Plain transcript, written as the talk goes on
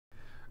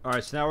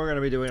Alright, so now we're going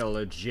to be doing a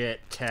legit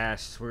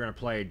test. We're going to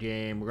play a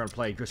game. We're going to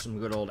play some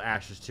good old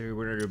Ashes 2.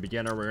 We're going to do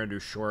beginner. We're going to do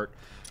short.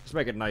 Let's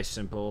make it nice,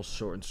 simple,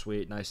 short and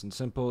sweet. Nice and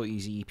simple,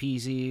 easy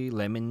peasy,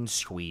 lemon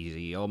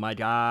squeezy. Oh my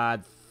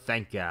god,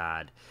 thank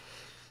god.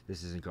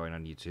 This isn't going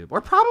on YouTube. Or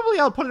probably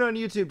I'll put it on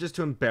YouTube just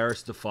to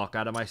embarrass the fuck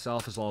out of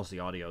myself as long as the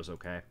audio's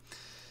okay.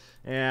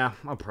 Yeah,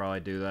 I'll probably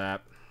do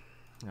that.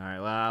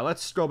 Alright,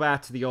 let's go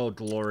back to the old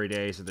glory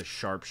days of the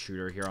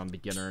sharpshooter here on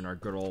beginner in our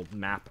good old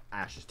map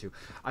Ashes 2.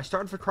 I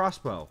started with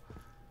crossbow.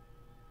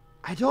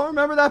 I don't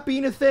remember that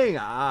being a thing.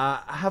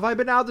 Have I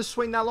been out of the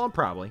swing that long?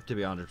 Probably, to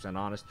be 100%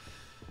 honest.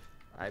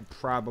 I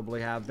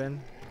probably have been.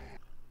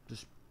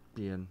 Just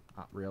being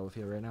real with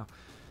you right now.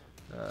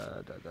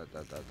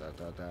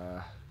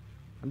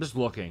 I'm just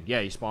looking.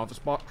 Yeah, you spawned with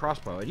a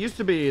crossbow. It used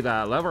to be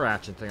the lever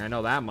action thing, I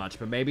know that much,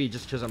 but maybe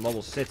just because I'm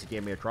level 6, it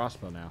gave me a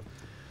crossbow now.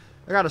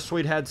 I got a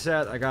sweet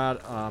headset. I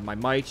got my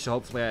mic, so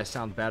hopefully I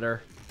sound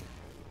better.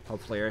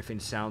 Hopefully everything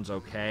sounds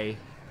okay.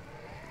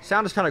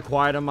 Sound is kind of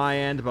quiet on my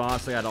end, but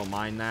honestly, I don't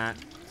mind that.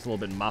 It's a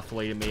little bit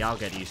muffly to me. I'll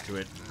get used to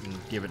it and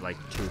give it like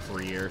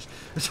 2-3 years.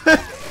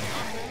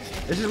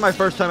 This is my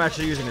first time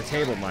actually using a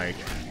table mic.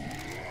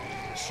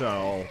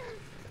 So,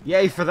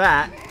 yay for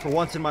that. For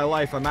once in my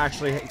life, I'm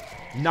actually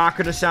not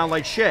going to sound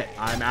like shit.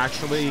 I'm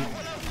actually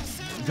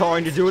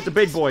going to do what the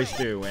big boys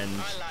do and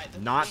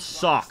not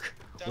suck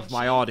with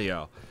my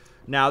audio.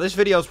 Now, this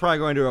video is probably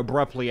going to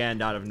abruptly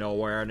end out of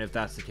nowhere, and if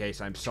that's the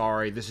case, I'm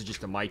sorry. This is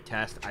just a mic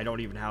test. I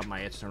don't even have my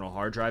external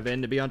hard drive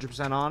in, to be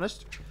 100%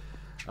 honest.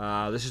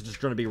 This is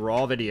just going to be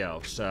raw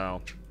video,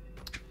 so...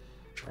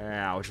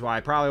 yeah, which is why I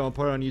probably won't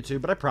put it on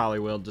YouTube, but I probably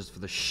will just for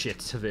the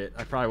shits of it.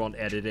 I probably won't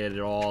edit it at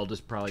all,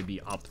 just probably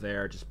be up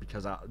there just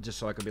because just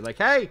so I could be like,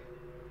 hey,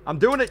 I'm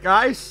doing it,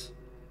 guys.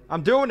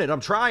 I'm doing it.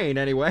 I'm trying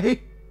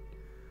anyway.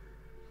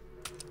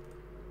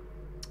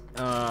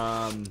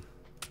 Let's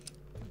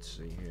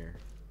see here.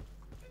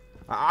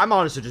 I'm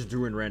honestly just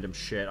doing random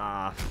shit.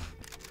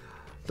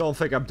 Don't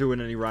think I'm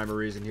doing any rhyme or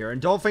reason here.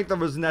 And don't think there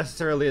was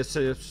necessarily a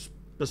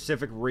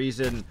specific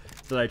reason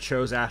that I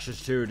chose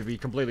Ashes 2. To be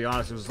completely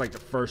honest, it was like the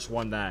first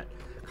one that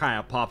kind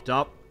of popped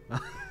up.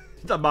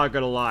 I'm not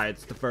gonna lie,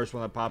 it's the first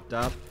one that popped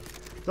up.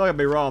 Don't get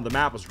me wrong, the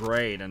map was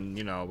great, and,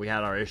 you know, we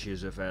had our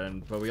issues with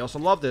it, but we also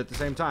loved it at the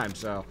same time,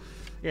 so,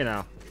 you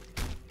know.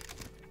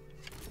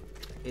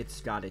 It's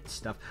got its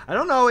stuff. I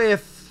don't know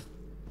if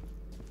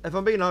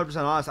I'm being 100%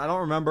 honest, I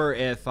don't remember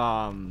if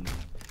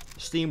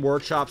Steam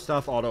Workshop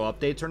stuff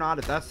auto-updates or not.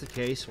 If that's the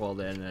case, well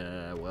then,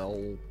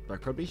 well, there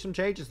could be some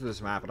changes to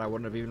this map, and I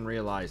wouldn't have even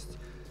realized.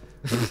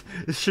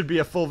 This should be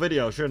a full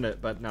video, shouldn't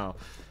it? But no,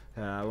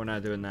 we're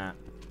not doing that.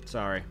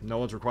 Sorry. No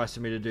one's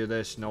requested me to do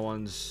this. No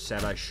one's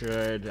said I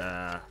should.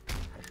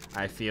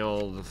 I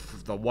feel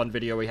the one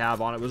video we have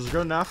on it was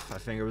good enough. I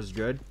think it was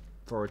good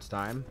for its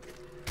time.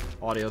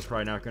 Audio's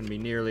probably not going to be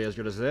nearly as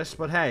good as this,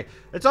 but hey,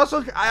 it's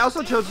also I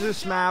also chose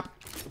this map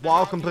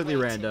while completely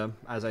random,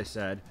 as I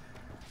said.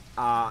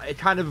 It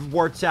kind of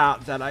works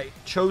out that I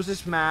chose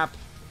this map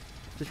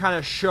to kind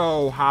of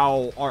show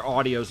how our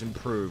audio's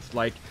improved.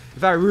 Like,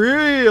 if I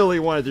really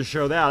wanted to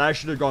show that, I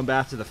should have gone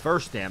back to the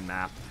first damn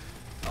map.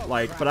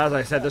 Like, but as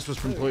I said, this was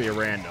completely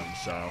random,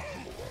 so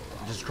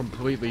just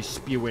completely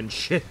spewing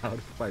shit out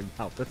of my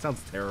mouth. That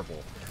sounds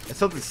terrible. It's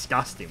so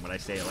disgusting when I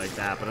say it like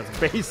that, but it's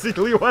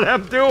basically what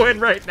I'm doing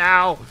right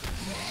now.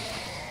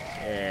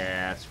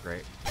 Yeah, that's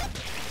great.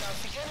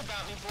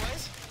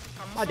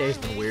 My day's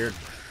been weird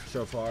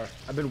so far.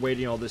 I've been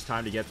waiting all this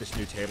time to get this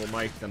new table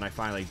mic, then I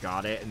finally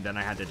got it, and then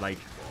I had to, like,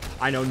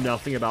 I know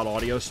nothing about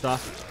audio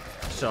stuff.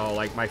 So,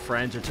 like, my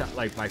friends are,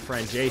 like, my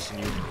friend Jason,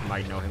 you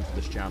might know him from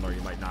this channel, or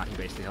you might not. He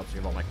basically helps me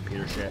with all my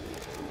computer shit.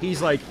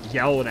 He's, like,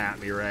 yelling at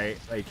me, right?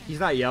 Like, he's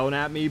not yelling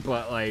at me,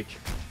 but, like,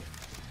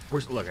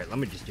 look, let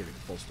me just give you the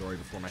full story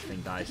before my thing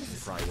dies, because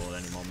it probably will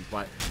at any moment.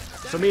 But,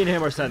 so me and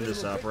him are setting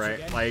this up,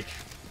 right? Like,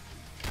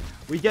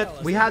 we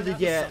had to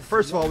get,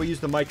 first of all, we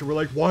used the mic, and we're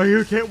like,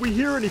 why can't we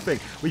hear anything?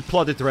 We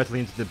plugged it directly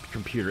into the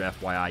computer,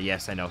 FYI.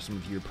 Yes, I know, some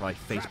of you are probably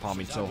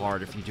face-palming so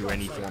hard if you do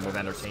any form of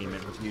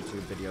entertainment with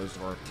YouTube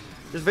videos, or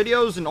just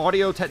videos and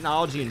audio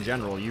technology in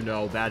general. You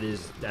know that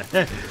is,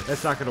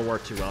 that's not going to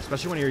work too well,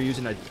 especially when you're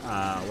using a,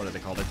 what are they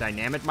called, a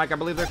dynamic mic, I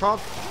believe they're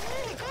called?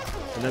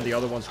 And then the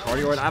other one's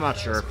cardioid. I'm not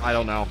sure. I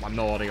don't know. I'm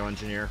no audio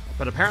engineer.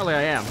 But apparently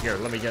I am. Here,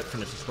 let me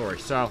finish the story.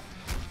 So,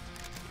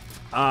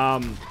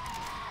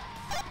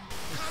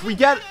 we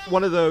get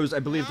one of those, I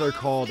believe they're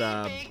called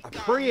a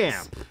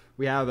preamp.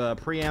 We have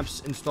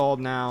preamps installed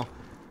now,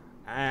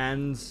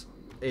 and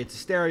it's a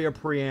stereo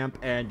preamp,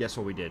 and guess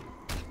what we did?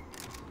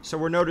 So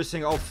we're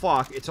noticing, oh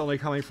fuck, it's only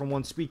coming from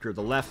one speaker,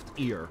 the left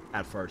ear,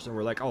 at first. And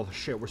we're like, oh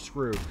shit, we're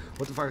screwed.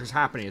 What the fuck is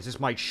happening? Is this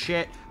mic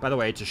shit? By the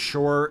way, it's a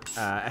short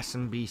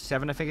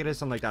SMB7, I think it is,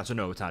 something like that. So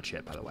no, it's not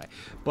shit, by the way.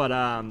 But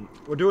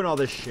we're doing all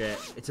this shit.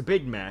 It's a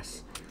big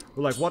mess.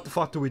 We're like, what the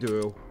fuck do we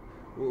do?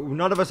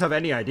 None of us have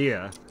any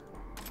idea.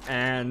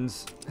 And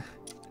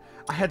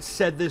I had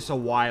said this a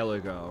while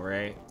ago,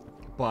 right?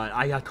 But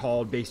I got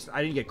called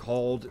I didn't get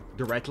called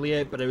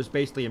directly but it was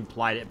basically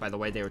implied by the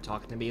way they were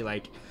talking to me,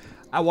 like,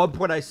 At one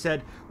point I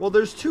said, well,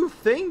 there's 2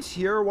 things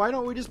here. Why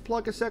don't we just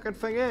plug a second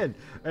thing in?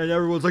 And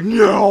everyone's like,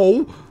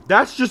 no,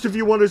 that's just if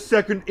you want a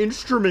second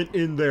instrument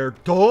in there.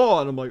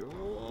 Duh. And I'm like,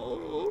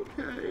 oh,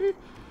 okay.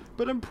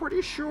 But I'm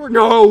pretty sure.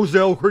 No,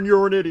 Xel'crin,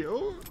 you're an idiot.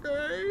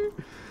 Okay.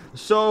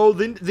 So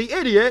the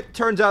idiot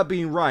turns out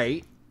being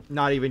right.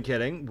 Not even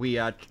kidding. We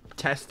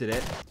tested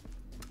it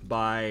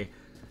by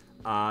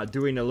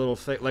doing a little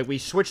thing. Like, we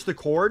switched the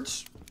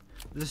chords.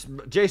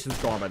 Jason's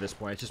gone by this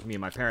point. It's just me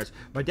and my parents.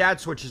 My dad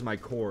switches my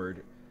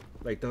cord,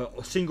 like the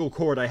single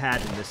cord I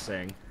had in this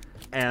thing,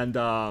 and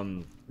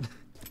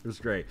it was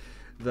great.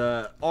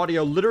 The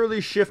audio literally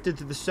shifted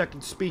to the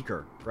second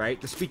speaker, right?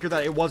 The speaker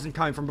that it wasn't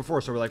coming from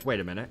before. So we're like, wait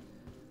a minute,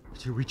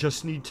 do we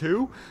just need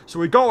 2? So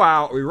we go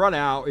out, we run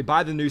out, we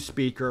buy the new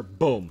speaker.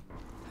 Boom,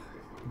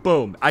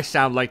 boom. I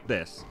sound like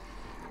this.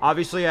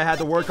 Obviously, I had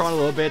to work on it a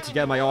little bit to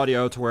get my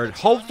audio to where it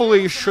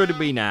hopefully should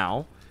be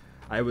now.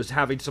 I was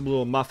having some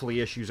little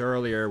muffly issues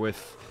earlier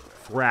with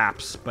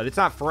fraps, but it's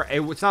not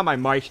it's not my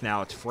mic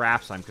now, it's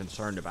fraps I'm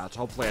concerned about, so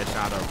hopefully I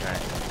sound okay.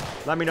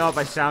 Let me know if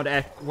I sound,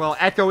 well,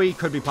 echoey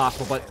could be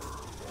possible, but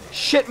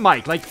shit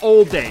mic, like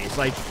old days,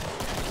 like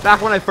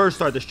back when I first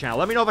started this channel.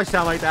 Let me know if I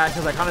sound like that,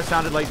 because I kind of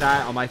sounded like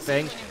that on my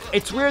thing.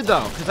 It's weird,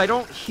 though, because I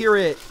don't hear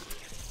it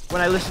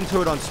when I listen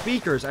to it on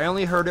speakers. I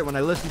only heard it when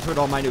I listened to it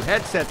on my new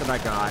headset that I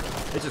got.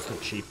 It's just a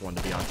cheap one,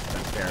 to be honest,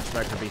 that's fair, so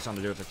that could be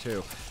something to do with it,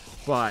 too.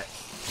 But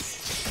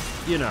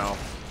you know,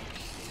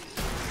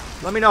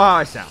 let me know how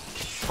I sound.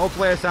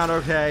 Hopefully I sound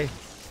okay.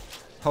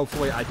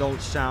 Hopefully I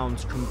don't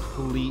sound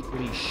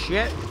completely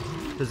shit,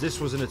 because this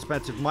was an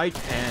expensive mic,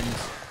 and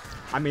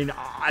I mean,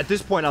 at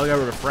this point I'll get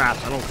rid of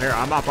fraps. I don't care.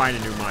 I'm not buying a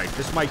new mic.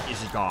 This mic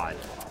is a god.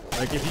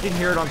 Like, if you can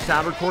hear it on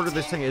sound recorder,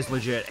 this thing is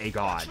legit a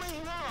god.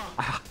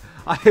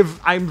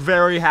 I'm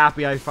very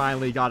happy I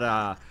finally got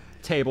a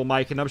table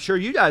mic, and I'm sure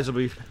you guys will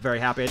be very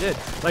happy I did.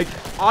 Like,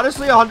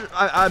 honestly,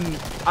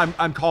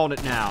 I'm calling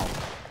it now.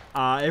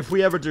 If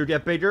we ever do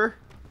get bigger,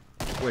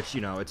 which,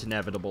 you know, it's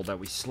inevitable that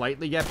we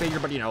slightly get bigger,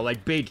 but, you know,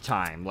 like, big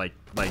time, like,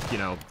 you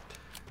know,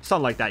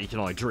 something like that you can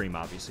only dream,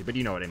 obviously, but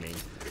you know what I mean.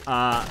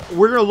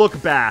 We're gonna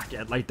look back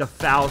at, like, the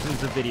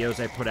thousands of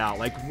videos I put out.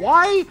 Like,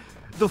 why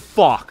the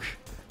fuck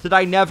did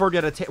I never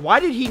get a why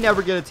did he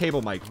never get a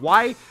table mic?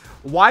 Why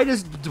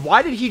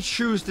did he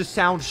choose to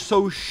sound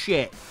so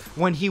shit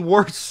when he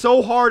worked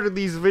so hard in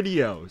these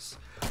videos?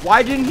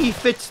 Why didn't he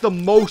fix the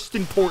most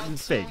important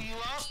thing?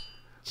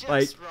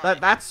 Like,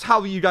 that's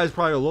how you guys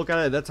probably look at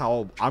it. That's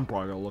how I'm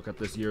probably gonna look at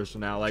this years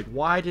from now. Like,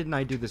 why didn't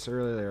I do this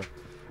earlier?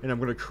 And I'm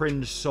gonna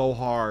cringe so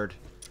hard.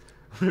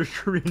 I'm gonna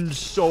cringe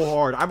so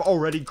hard. I'm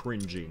already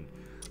cringing.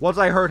 Once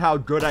I heard how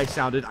good I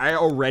sounded, I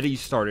already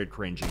started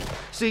cringing.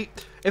 See,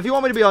 if you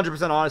want me to be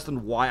 100% honest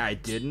on why I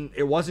didn't,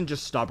 it wasn't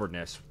just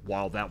stubbornness,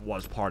 while that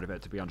was part of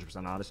it, to be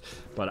 100% honest.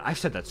 But I've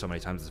said that so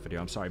many times in this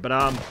video, I'm sorry.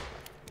 But,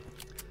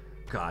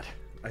 God,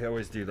 I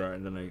always do that,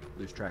 and then I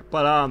lose track.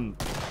 But,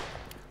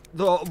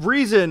 the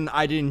reason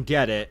I didn't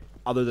get it,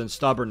 other than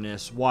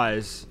stubbornness,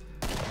 was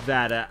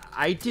that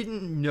I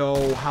didn't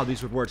know how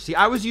these would work. See,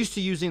 I was used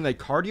to using, like,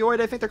 cardioid,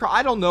 I think they're called.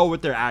 I don't know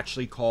what they're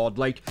actually called.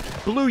 Like,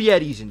 Blue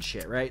Yetis and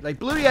shit, right? Like,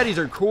 Blue Yetis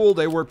are cool.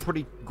 They work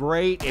pretty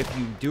great if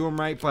you do them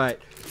right, but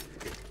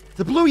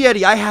the Blue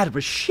Yeti I had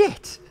was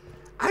shit.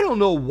 I don't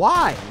know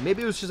why.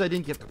 Maybe it was because I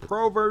didn't get the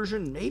pro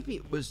version. Maybe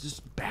it was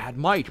just bad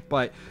mic.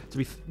 But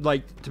to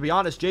be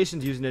honest,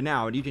 Jason's using it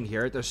now, and you can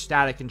hear it. There's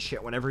static and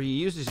shit whenever he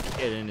uses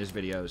it in his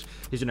videos.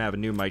 He's gonna have a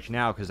new mic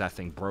now because that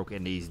thing broke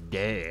and he's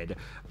dead.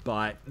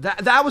 But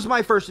that was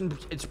my first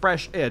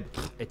impressions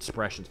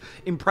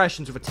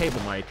of a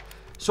table mic.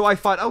 So I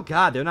thought, oh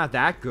god, they're not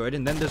that good.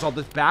 And then there's all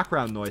this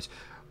background noise.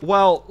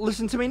 Well,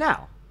 listen to me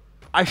now.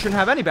 I shouldn't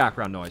have any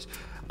background noise.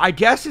 I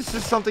guess it's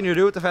just something to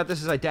do with the fact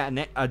this is a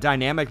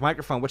dynamic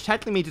microphone, which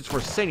technically means it's for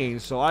singing,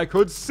 so I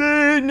could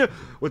sing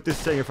with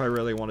this thing if I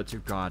really wanted to.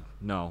 God,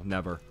 no,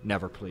 never,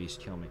 never, please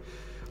kill me.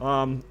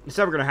 It's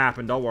never gonna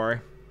happen, don't worry.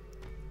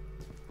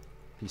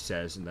 He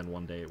says, and then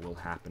one day it will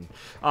happen.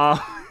 God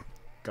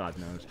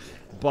knows.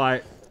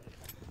 But,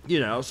 you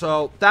know,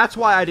 so that's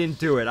why I didn't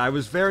do it. I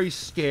was very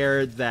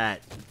scared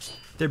that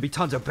there'd be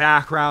tons of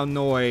background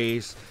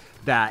noise,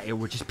 that it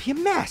would just be a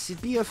mess.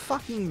 It'd be a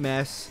fucking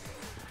mess.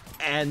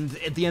 And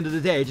at the end of the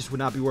day, it just would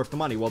not be worth the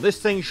money. Well,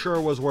 this thing sure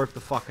was worth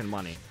the fucking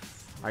money.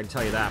 I can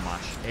tell you that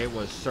much. It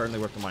was certainly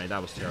worth the money.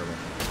 That was terrible.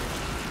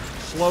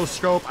 Slow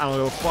scope. I don't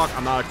give a fuck.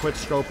 I'm not a quit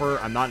scoper.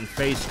 I'm not in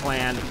Phase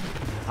Clan.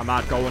 I'm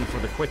not going for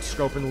the quit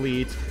scoping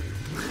leads.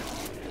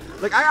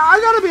 Like, I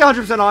gotta be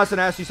 100% honest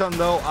and ask you something,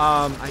 though.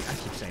 I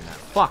keep saying that.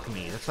 Fuck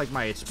me. That's like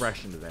my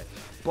expression today.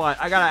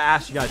 But I gotta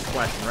ask you guys a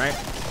question, right?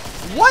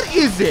 What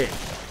is it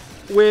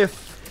with...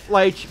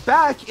 Like,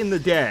 back in the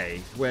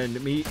day, when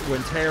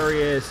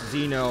Terrius,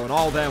 Xeno, and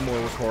all them were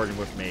recording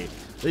with me,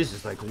 this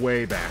is, like,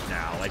 way back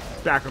now, like,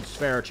 back on the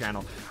Sphere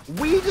channel,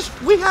 we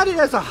had it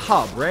as a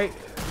hub, right?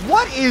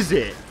 What is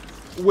it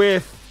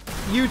with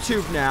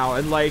YouTube now,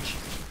 and, like,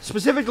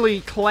 specifically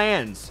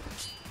clans,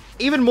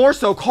 even more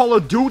so Call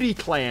of Duty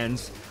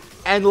clans,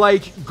 and,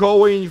 like,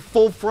 going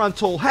full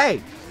frontal,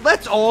 hey,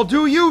 let's all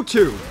do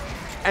YouTube!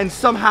 and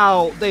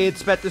somehow they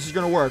expect this is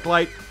gonna work.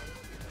 Like,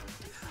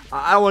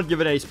 I don't want to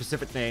give it any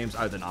specific names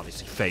other than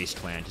obviously FaZe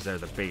Clan because they're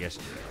the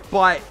biggest.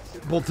 But,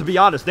 well, to be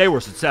honest, they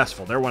were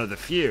successful. They're one of the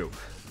few.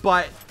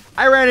 But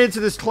I ran into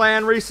this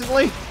clan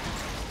recently.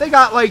 They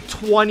got like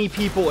 20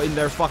 people in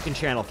their fucking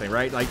channel thing,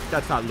 right? Like,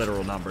 that's not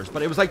literal numbers,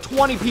 but it was like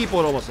 20 people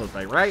it almost looked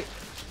like, right?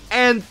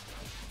 And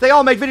they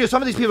all make videos.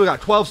 Some of these people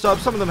got 12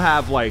 subs. Some of them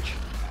have like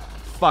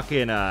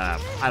fucking,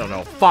 I don't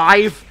know,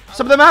 5.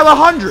 Some of them have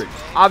 100.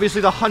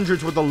 Obviously, the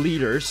hundreds were the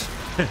leaders.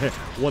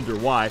 Wonder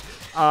why.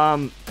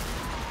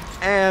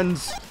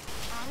 And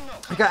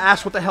I got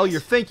asked what the hell you're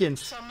thinking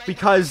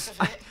because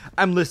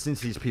I'm listening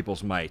to these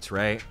people's mics,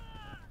 right?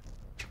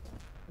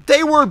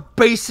 They were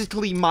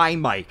basically my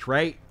mic,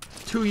 right?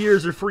 2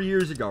 years or 3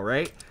 years ago,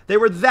 right? They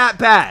were that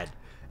bad.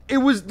 It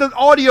was, the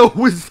audio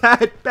was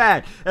that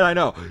bad. And I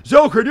know,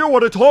 Xel'crin, you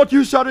want to talk?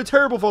 You sounded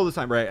terrible for all the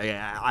time, right?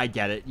 Yeah, I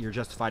get it. You're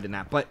justified in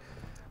that. But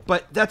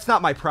that's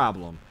not my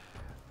problem.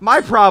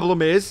 My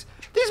problem is,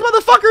 these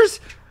motherfuckers,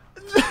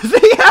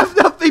 they have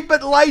nothing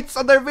but likes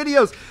on their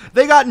videos.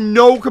 They got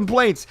no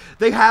complaints.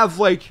 They have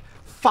like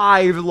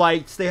 5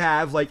 likes. They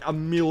have like a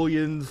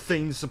million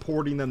things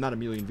supporting them. Not a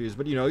million views,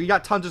 but you know, you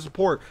got tons of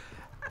support.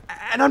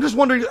 And I'm just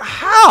wondering,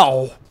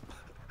 how?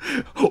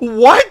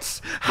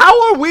 What?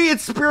 How are we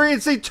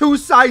experiencing 2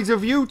 sides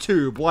of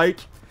YouTube? Like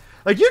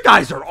you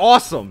guys are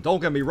awesome. Don't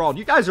get me wrong.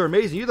 You guys are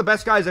amazing. You're the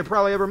best guys I've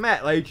probably ever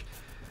met. Like,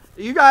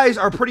 you guys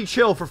are pretty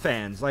chill for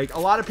fans. Like, a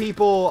lot of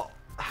people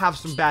have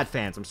some bad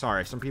fans. I'm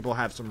sorry. Some people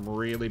have some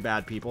really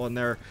bad people in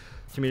their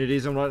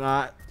communities and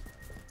whatnot.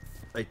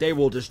 Like, they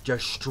will just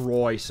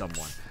destroy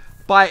someone.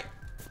 But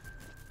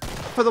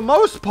for the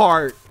most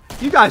part,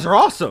 you guys are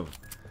awesome.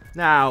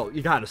 Now,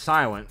 you got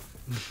silent,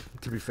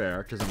 to be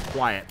fair, because I'm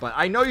quiet. But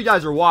I know you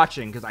guys are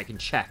watching because I can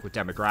check with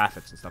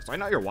demographics and stuff. So I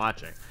know you're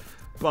watching.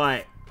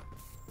 But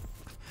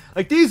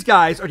like, these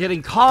guys are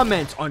getting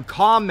comments on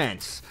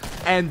comments.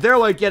 And they're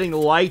like getting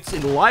lights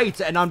and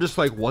lights. And I'm just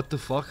like, what the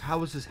fuck?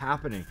 How is this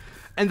happening?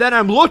 And then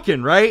I'm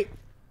looking, right?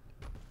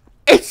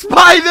 It's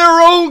by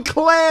their own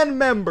clan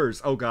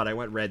members. Oh god, I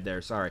went red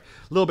there. Sorry.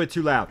 A little bit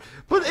too loud.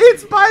 But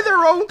it's by their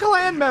own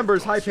clan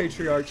members. Hi,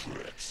 Patriarch.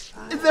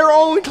 Their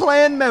own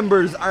clan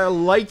members are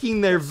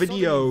liking their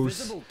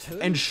videos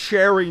and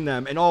sharing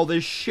them and all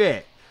this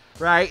shit.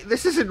 Right?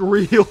 This isn't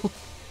real.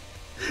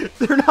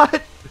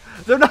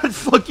 They're not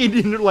fucking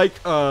in,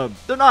 like,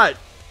 they're not,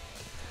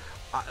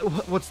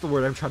 what's the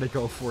word I'm trying to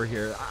go for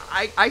here?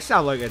 I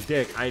sound like a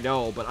dick, I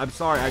know, but I'm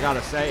sorry, I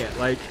gotta say it.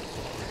 Like,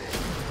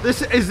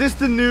 is this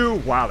the new,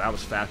 wow, that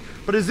was fast.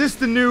 But is this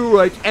the new,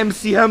 like,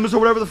 MCMs or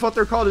whatever the fuck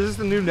they're called? Is this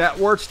the new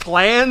networks?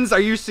 Clans? Are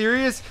you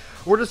serious?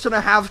 We're just gonna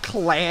have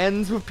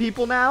clans with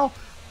people now?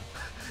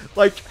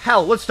 Like,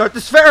 hell, let's start the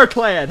Sphera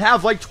clan.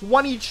 Have, like,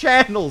 20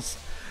 channels.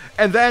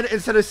 And then,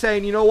 instead of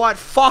saying, you know what,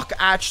 fuck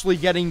actually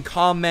getting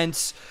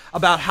comments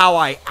about how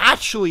I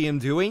actually am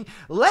doing,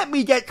 let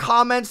me get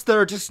comments that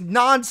are just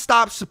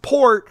non-stop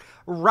support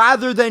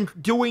rather than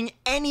doing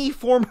any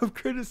form of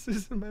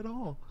criticism at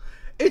all.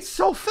 It's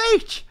so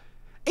fake.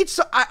 It's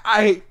so,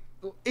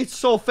 it's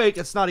so fake,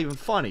 it's not even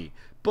funny.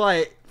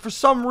 But for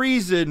some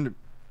reason,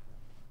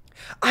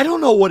 I don't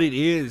know what it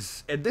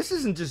is. And this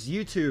isn't just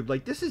YouTube.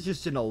 Like, this is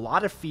just in a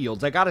lot of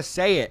fields. I gotta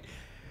say it.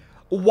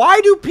 Why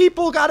do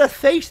people gotta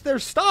face their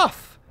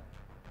stuff?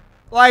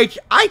 Like,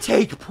 I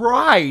take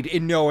pride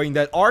in knowing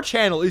that our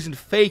channel isn't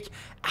fake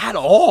at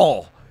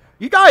all.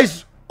 You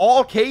guys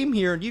all came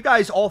here and you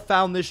guys all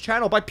found this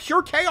channel by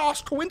pure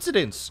chaos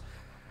coincidence.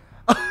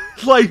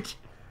 Like,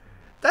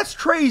 that's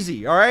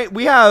crazy, alright?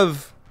 We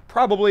have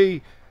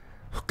probably,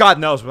 God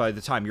knows by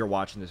the time you're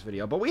watching this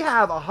video, but we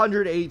have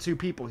 182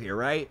 people here,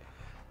 right?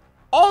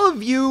 All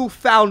of you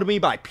found me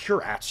by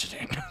pure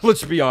accident.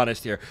 Let's be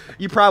honest here.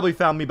 You probably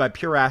found me by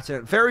pure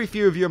accident. Very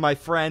few of you are my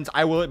friends.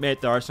 I will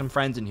admit there are some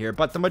friends in here,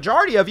 but the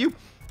majority of you,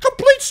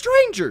 complete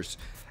strangers.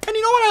 And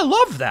you know what? I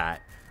love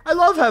that. I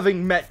love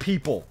having met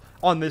people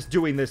on this,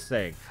 doing this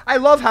thing. I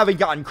love having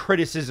gotten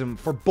criticism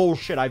for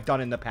bullshit I've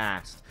done in the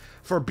past.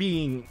 For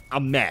being a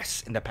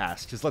mess in the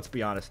past. Because let's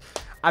be honest,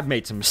 I've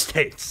made some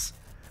mistakes.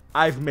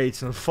 I've made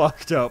some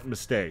fucked up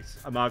mistakes.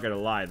 I'm not gonna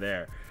lie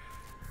there.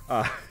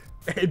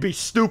 It'd be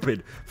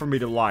stupid for me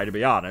to lie, to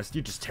be honest.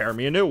 You just tear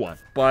me a new one.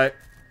 But,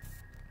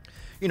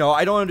 you know,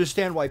 I don't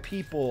understand why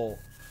people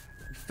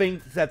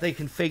think that they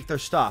can fake their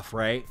stuff,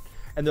 right?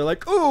 And they're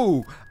like,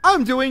 ooh,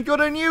 I'm doing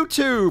good on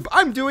YouTube.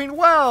 I'm doing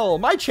well.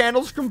 My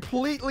channel's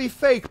completely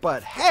fake,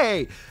 but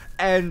hey.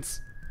 And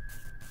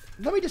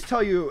let me just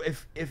tell you,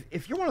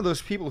 if you're one of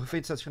those people who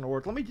thinks that's going to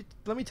work,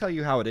 let me tell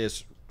you how it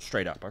is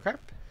straight up, okay?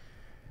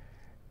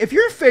 If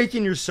you're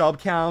faking your sub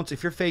counts,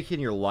 if you're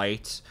faking your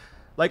likes,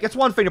 like, it's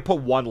one thing to put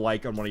 1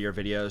 like on one of your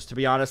videos. To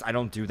be honest, I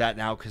don't do that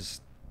now,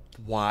 because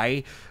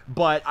why?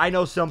 But I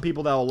know some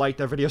people that will like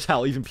their videos.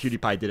 Hell, even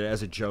PewDiePie did it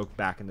as a joke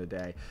back in the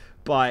day.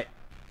 But,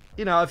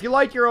 you know, if you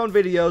like your own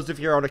videos, if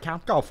your own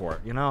account, go for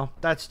it, you know?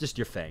 That's just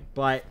your thing.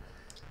 But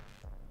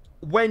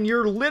when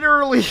you're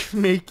literally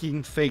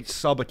making fake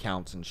sub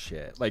accounts and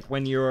shit, like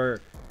when you're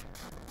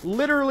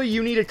Literally,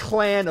 you need a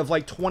clan of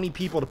like 20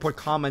 people to put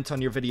comments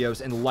on your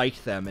videos and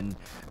like them and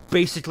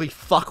basically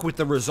fuck with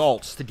the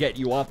results to get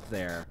you up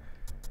there.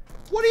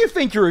 What do you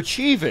think you're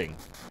achieving?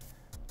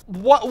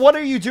 What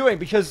are you doing?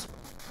 Because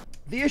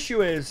the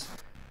issue is,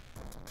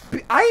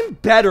 I'm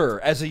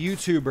better as a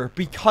YouTuber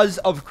because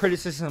of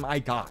criticism I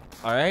got,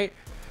 alright?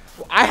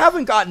 I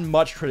haven't gotten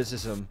much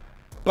criticism,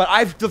 but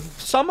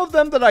some of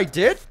them that I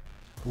did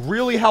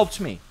really helped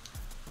me.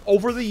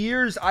 Over the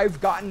years, I've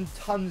gotten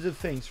tons of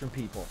things from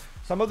people.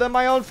 Some of them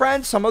my own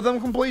friends, some of them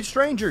complete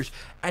strangers.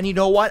 And you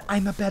know what?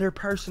 I'm a better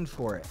person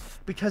for it.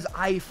 Because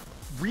I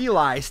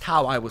realized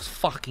how I was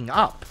fucking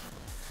up.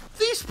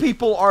 These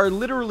people are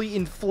literally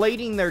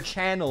inflating their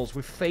channels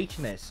with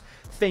fakeness.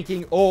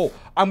 Thinking, oh,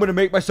 I'm going to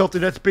make myself the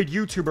next big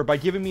YouTuber by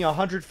giving me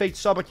 100 fake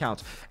sub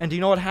accounts. And do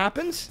you know what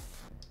happens?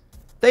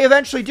 They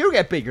eventually do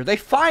get bigger. They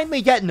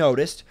finally get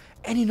noticed.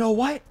 And you know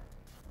what?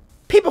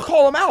 People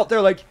call them out.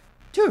 They're like,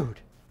 dude,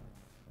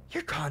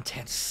 your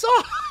content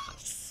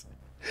sucks.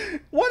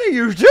 What are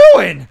you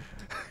doing?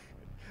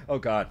 Oh,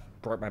 God.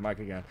 Broke my mic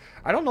again.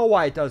 I don't know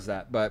why it does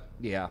that, but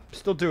yeah.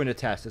 Still doing a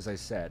test, as I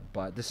said.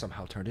 But this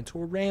somehow turned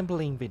into a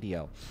rambling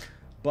video.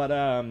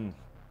 But,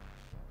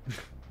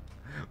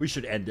 we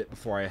should end it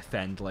before I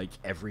offend, like,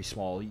 every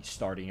small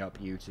starting up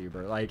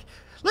YouTuber. Like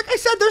I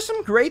said, there's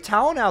some great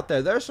talent out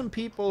there. There's some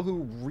people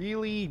who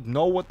really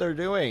know what they're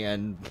doing,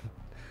 and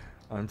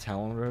I'm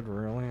talented,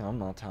 really? I'm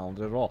not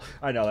talented at all.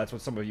 I know, that's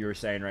what some of you are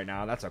saying right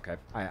now. That's okay.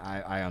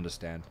 I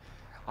understand.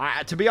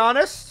 To be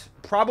honest,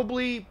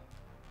 probably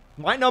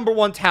my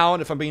 #1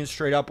 talent, if I'm being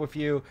straight up with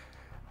you,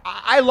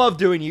 I love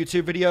doing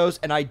YouTube videos,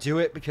 and I do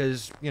it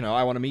because, you know,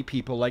 I want to meet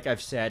people, like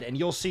I've said, and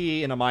you'll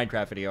see in a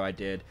Minecraft video I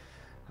did.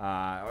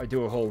 I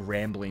do a whole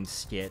rambling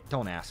skit.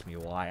 Don't ask me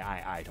why.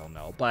 I don't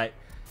know. But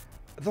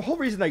the whole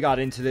reason I got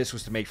into this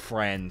was to make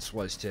friends,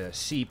 was to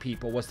see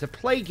people, was to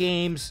play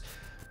games,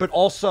 but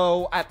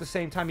also, at the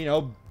same time, you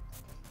know,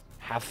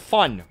 have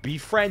fun. Be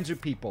friends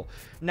with people.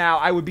 Now,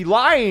 I would be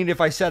lying if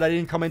I said I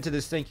didn't come into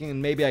this thinking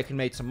maybe I can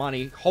make some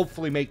money,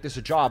 hopefully make this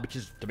a job,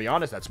 because, to be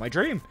honest, that's my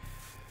dream.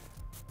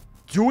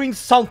 Doing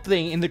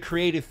something in the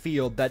creative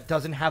field that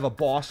doesn't have a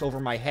boss over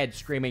my head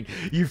screaming,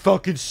 you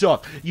fucking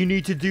suck, you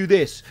need to do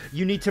this,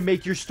 you need to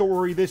make your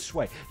story this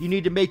way, you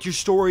need to make your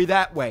story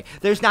that way,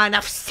 there's not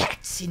enough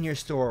sex in your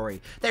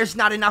story, there's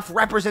not enough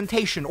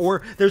representation,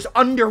 or there's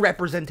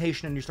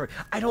underrepresentation in your story.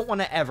 I don't want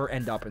to ever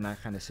end up in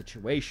that kind of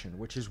situation,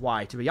 which is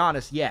why, to be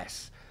honest,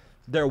 yes,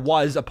 there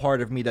was a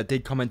part of me that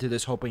did come into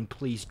this hoping,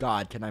 please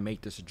God, can I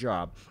make this a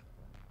job?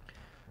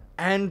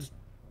 And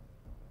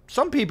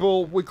some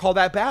people would call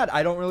that bad.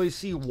 I don't really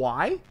see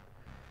why,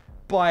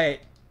 but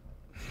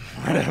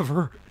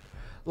whatever.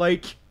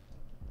 Like,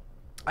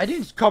 I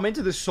didn't come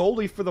into this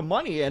solely for the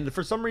money, and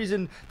for some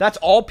reason, that's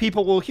all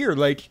people will hear.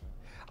 Like,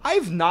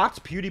 I've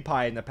knocked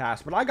PewDiePie in the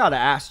past, but I gotta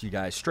ask you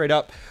guys, straight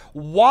up,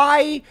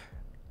 why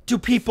do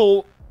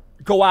people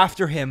go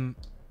after him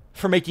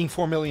for making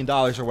 $4 million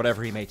or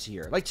whatever he makes a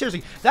year? Like,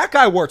 seriously, that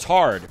guy works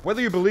hard.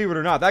 Whether you believe it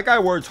or not, that guy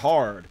works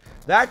hard.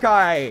 That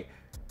guy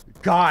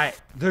got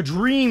the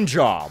dream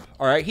job,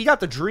 all right? He got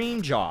the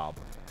dream job,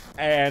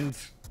 and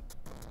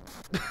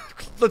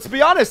let's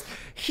be honest,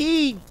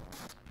 he's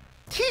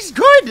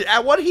good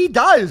at what he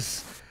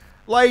does.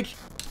 Like,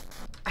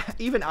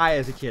 even I,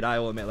 as a kid, I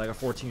will admit, like a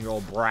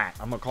 14-year-old brat,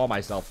 I'm gonna call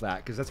myself that,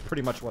 because that's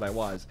pretty much what I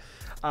was.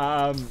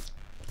 Not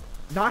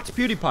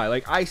PewDiePie.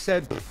 Like, I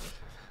said,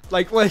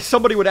 like, when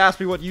somebody would ask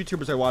me what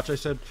YouTubers I watch, I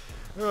said,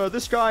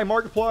 this guy,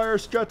 Markiplier,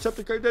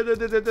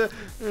 Jacksepticeye,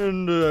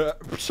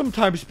 and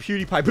sometimes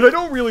PewDiePie, but I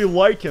don't really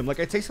like him. Like,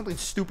 I'd say something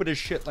stupid as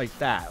shit like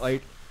that.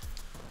 Like,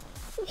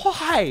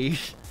 why?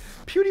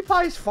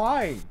 PewDiePie's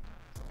fine.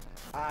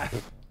 I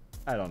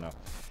don't know.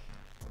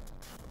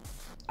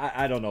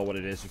 I don't know what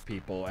it is with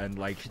people, and,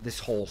 like, this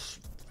whole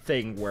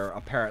thing where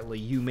apparently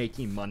you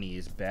making money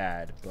is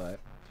bad, but,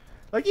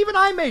 like, even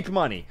I make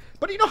money.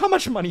 But you know how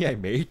much money I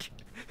make?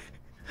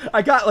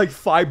 I got like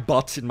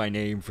 $5 in my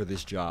name for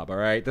this job,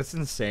 alright? That's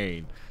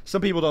insane. Some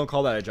people don't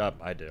call that a job.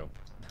 I do.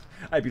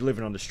 I'd be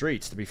living on the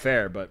streets, to be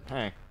fair, but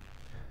hey.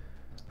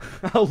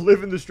 I'll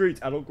live in the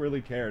streets. I don't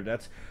really care.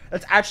 That's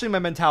actually my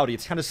mentality.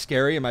 It's kind of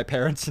scary, and my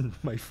parents and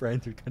my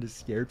friends are kind of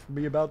scared for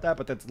me about that,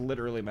 but that's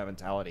literally my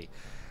mentality.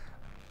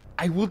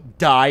 I will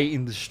die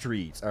in the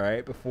streets,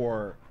 alright,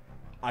 before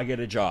I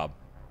get a job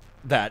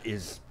that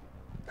is,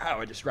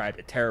 how I describe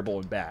it, terrible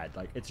and bad.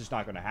 Like, it's just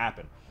not going to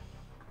happen.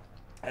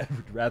 I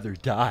would rather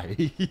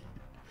die.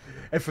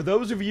 And for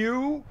those of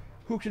you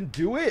who can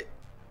do it,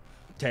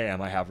 damn,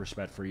 I have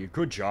respect for you.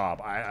 Good job.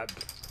 I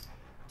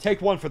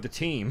take one for the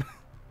team.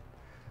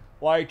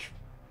 Like,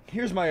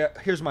 here's my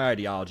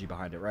ideology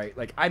behind it, right?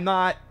 Like, I'm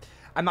not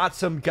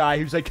some guy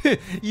who's like,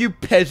 you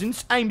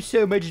peasants, I'm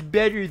so much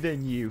better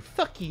than you.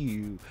 Fuck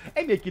you.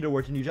 I'm making it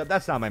work in your job.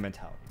 That's not my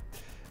mentality.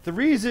 The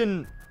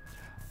reason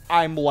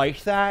I'm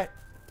like that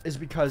is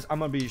because I'm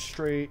gonna be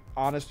straight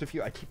honest with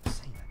you. I keep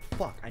saying that.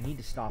 Fuck, I need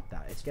to stop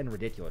that. It's getting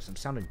ridiculous. I'm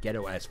sounding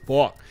ghetto as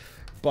fuck.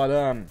 But,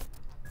 and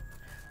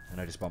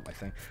I just bumped my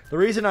thing. The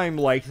reason I'm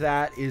like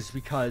that is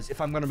because, if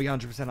I'm gonna be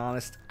 100%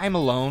 honest, I'm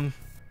alone.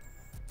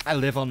 I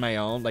live on my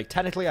own. Like,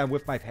 technically, I'm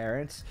with my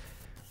parents.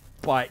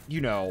 But, you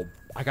know,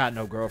 I got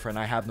no girlfriend.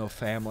 I have no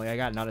family. I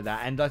got none of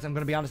that. And I'm going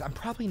to be honest, I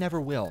probably never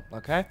will,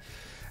 okay?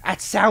 That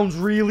sounds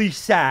really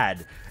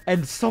sad.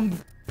 And some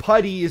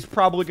putty is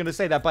probably going to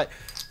say that. But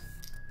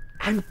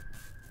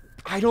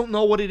I don't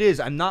know what it is.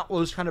 I'm not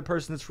those kind of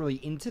person that's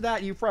really into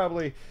that. You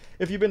probably,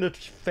 if you've been a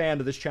fan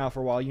of this channel for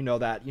a while, you know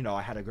that, you know,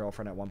 I had a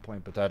girlfriend at one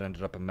point, but that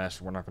ended up a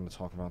mess. We're not going to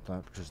talk about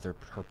that because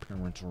her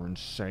parents are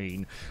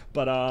insane.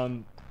 But,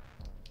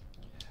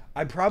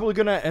 I'm probably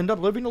going to end up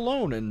living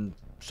alone, and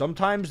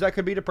sometimes that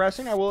could be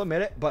depressing, I will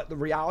admit it, but the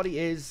reality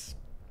is,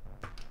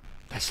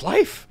 that's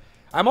life.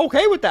 I'm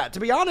okay with that. To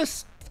be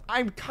honest,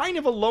 I'm kind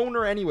of a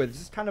loner anyway.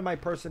 This is kind of my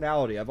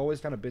personality. I've always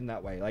kind of been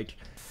that way. Like,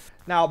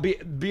 now, being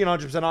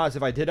 100% honest,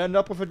 if I did end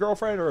up with a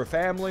girlfriend or a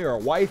family or a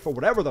wife or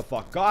whatever the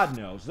fuck, God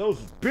knows, those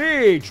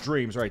big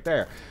dreams right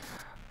there,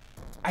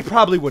 I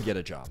probably would get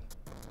a job.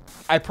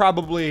 I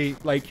probably,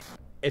 like,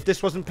 if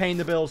this wasn't paying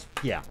the bills,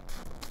 yeah,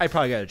 I'd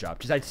probably get a job.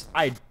 Because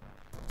I'd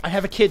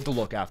have a kid to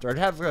look after. I'd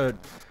have a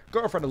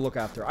girlfriend to look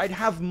after.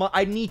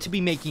 I need to be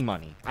making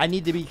money. I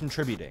need to be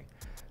contributing.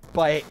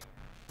 But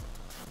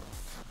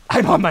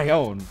I'm on my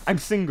own. I'm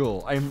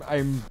single.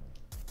 I'm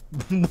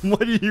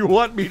what do you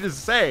want me to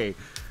say?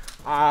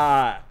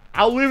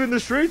 I'll live in the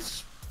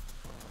streets.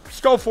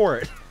 Just go for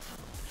it.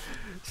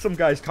 Some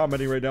guy's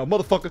commenting right now.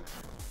 Motherfucker,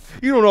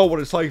 you don't know what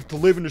it's like to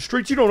live in the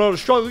streets. You don't know the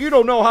struggle. You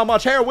don't know how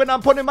much heroin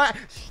I'm putting in my...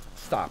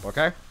 Stop,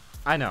 okay?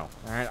 I know.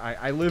 All right?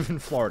 I live in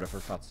Florida,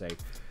 for fuck's sake.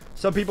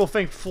 Some people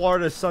think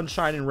Florida is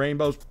sunshine and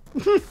rainbows.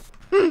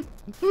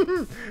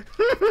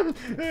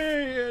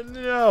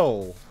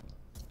 No.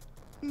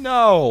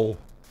 No.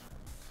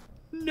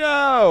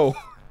 No.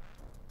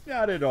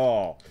 Not at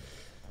all.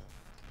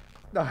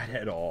 Not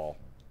at all.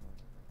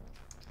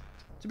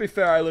 To be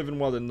fair, I live in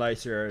one of the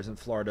nicer areas in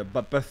Florida,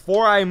 but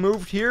before I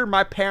moved here,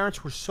 my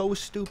parents were so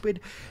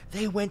stupid.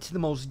 They went to the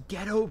most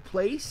ghetto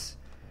place.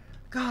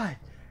 God,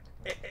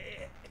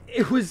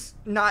 it was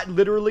not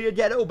literally a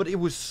ghetto, but it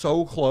was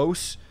so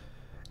close.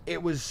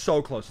 It was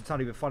so close. It's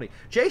not even funny.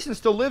 Jason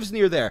still lives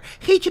near there.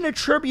 He can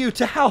attribute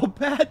to how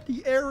bad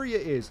the area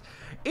is.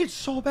 It's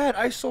so bad.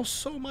 I saw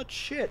so much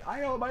shit.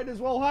 I might as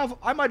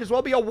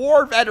well be a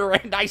war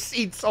veteran. I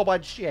seen so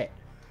much shit.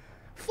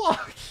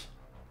 Fuck.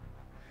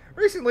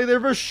 Recently, there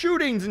were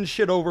shootings and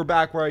shit over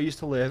back where I used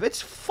to live.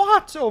 It's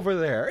fucked over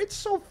there. It's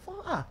so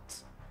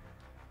fucked.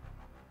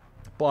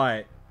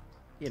 But,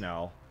 you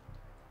know.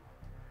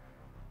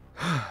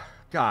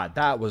 God,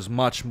 that was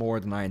much more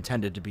than I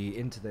intended to be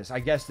into this. I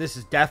guess this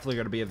is definitely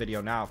going to be a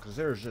video now, because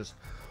there's just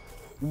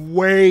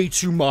way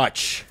too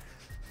much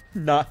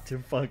not to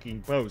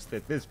fucking post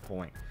at this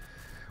point.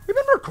 We've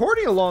been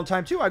recording a long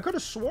time, too. I could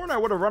have sworn I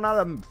would have run out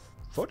of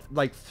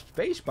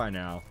space by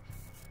now.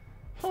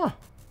 Huh.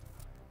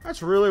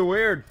 That's really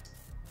weird.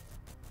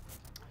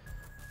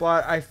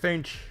 But I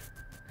think,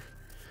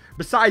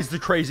 besides the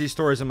crazy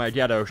stories in my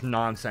ghetto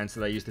nonsense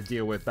that I used to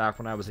deal with back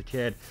when I was a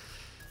kid,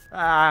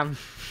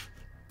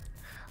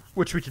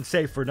 which we can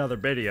save for another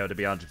video, to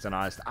be 100%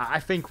 honest,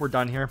 I think we're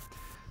done here.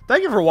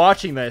 Thank you for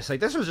watching this. Like,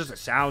 this was just a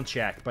sound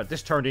check, but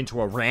this turned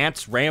into a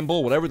rant,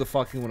 ramble, whatever the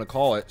fuck you want to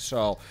call it.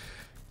 So,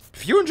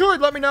 if you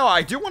enjoyed, let me know.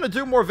 I do want to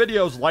do more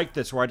videos like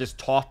this where I just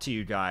talk to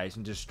you guys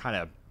and just kind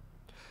of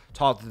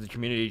talk to the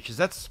community, because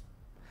that's,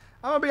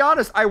 I'm gonna be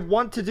honest, I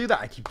want to do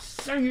that. I keep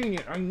saying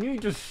it. I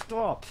need to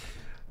stop.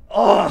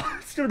 Oh,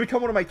 it's gonna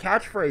become one of my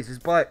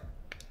catchphrases, but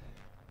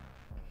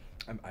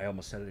I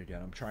almost said it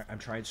again. I'm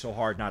trying so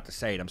hard not to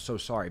say it. I'm so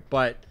sorry,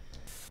 but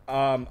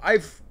I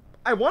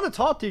want to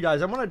talk to you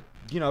guys. I want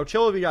to, you know,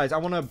 chill with you guys. I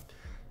want to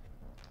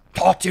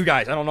talk to you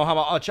guys. I don't know how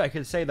much I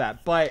can say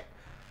that, but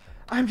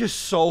I'm just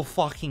so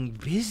fucking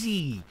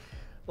busy.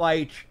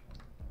 Like,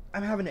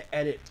 I'm having to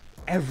edit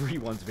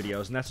everyone's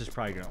videos, and that's just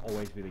probably gonna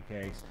always be the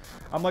case.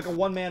 I'm like a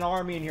one-man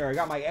army in here. I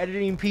got my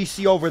editing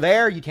PC over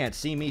there. You can't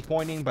see me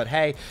pointing, but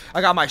hey,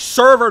 I got my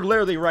server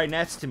literally right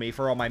next to me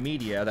for all my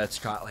media. That's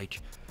got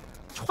like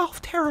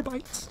 12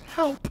 terabytes.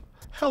 Help,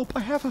 help! I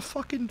have a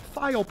fucking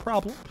file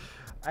problem,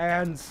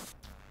 and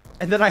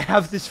then I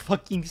have this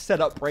fucking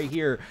setup right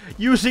here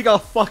using a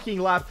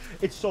fucking lap.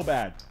 It's so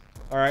bad.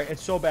 All right,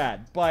 it's so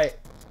bad, but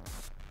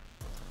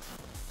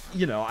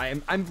you know,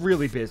 I'm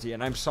really busy,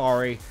 and I'm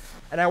sorry.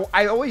 And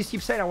I always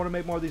keep saying I want to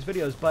make more of these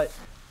videos, but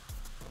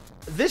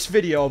this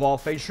video, of all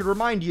things, should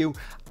remind you,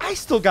 I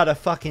still gotta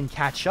fucking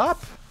catch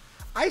up.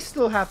 I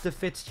still have to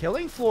fix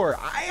Killing Floor.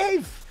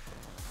 I've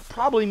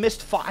probably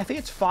missed 5. I think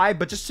it's 5,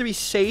 but just to be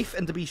safe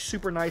and to be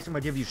super nice, I'm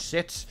gonna give you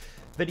 6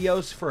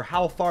 videos for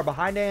how far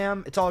behind I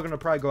am. It's all gonna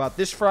probably go out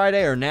this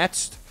Friday or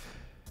next.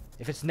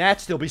 If it's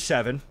next, it'll be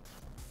 7.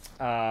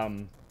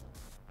 And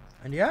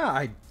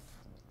yeah,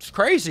 it's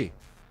crazy.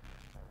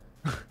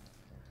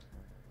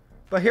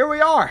 But here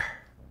we are.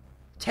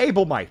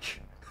 Table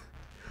mic.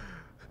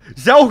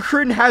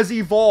 Xel'crin has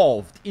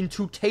evolved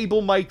into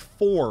table mic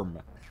form.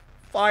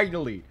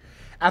 Finally.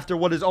 After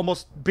what has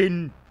almost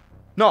been...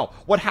 No,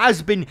 what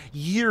has been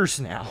years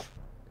now.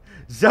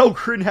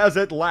 Xel'crin has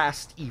at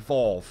last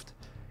evolved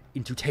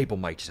into table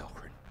mic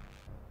Xel'crin.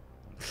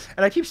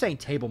 And I keep saying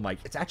table mic.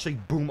 It's actually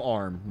boom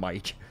arm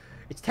mic.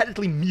 It's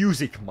technically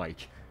music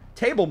mic.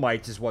 Table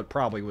mic is what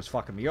probably was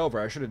fucking me over.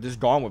 I should have just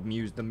gone with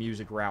the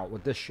music route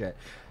with this shit.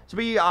 To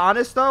be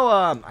honest, though,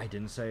 I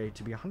didn't say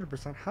to be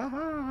 100%.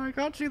 Haha, I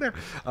got you there.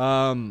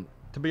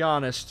 To be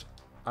honest,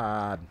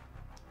 the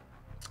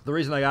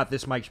reason I got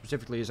this mic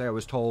specifically is I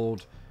was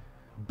told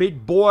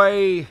big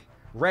boy,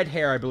 red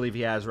hair I believe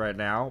he has right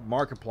now,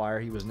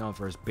 Markiplier, he was known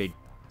for his big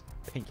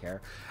pink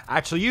hair,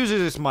 actually uses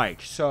this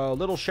mic. So,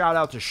 little shout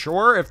out to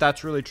Shore, if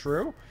that's really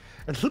true.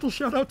 And little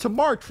shout out to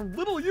Mark from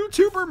little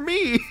YouTuber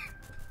me.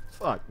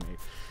 Fuck me.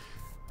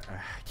 I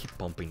keep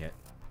bumping it.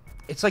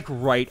 It's like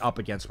right up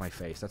against my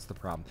face. That's the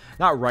problem.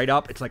 Not right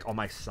up. It's like on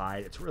my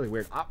side. It's really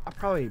weird. I'll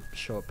probably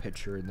show a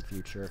picture in the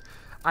future.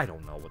 I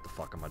don't know what the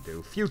fuck I'm gonna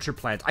do. Future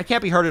plans. I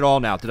can't be hurt at all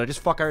now. Did I just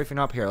fuck everything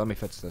up? Here, let me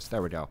fix this.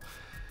 There we go.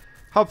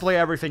 Hopefully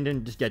everything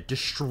didn't just get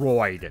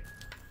destroyed.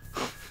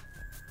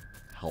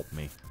 Help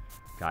me.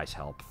 Guys,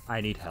 help.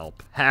 I need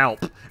help.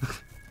 Help!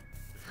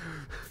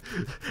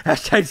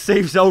 Hashtag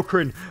save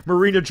Xel'crin.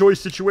 Marina Joy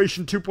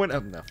situation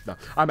 2.0. No.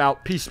 I'm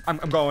out. Peace. I'm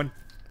going.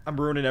 I'm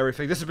ruining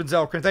everything. This has been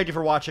Xel'crin. Thank you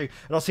for watching.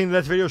 And I'll see you in the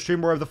next video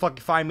stream wherever the fuck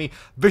you find me.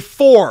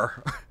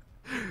 Before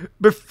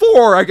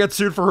I get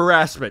sued for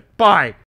harassment. Bye.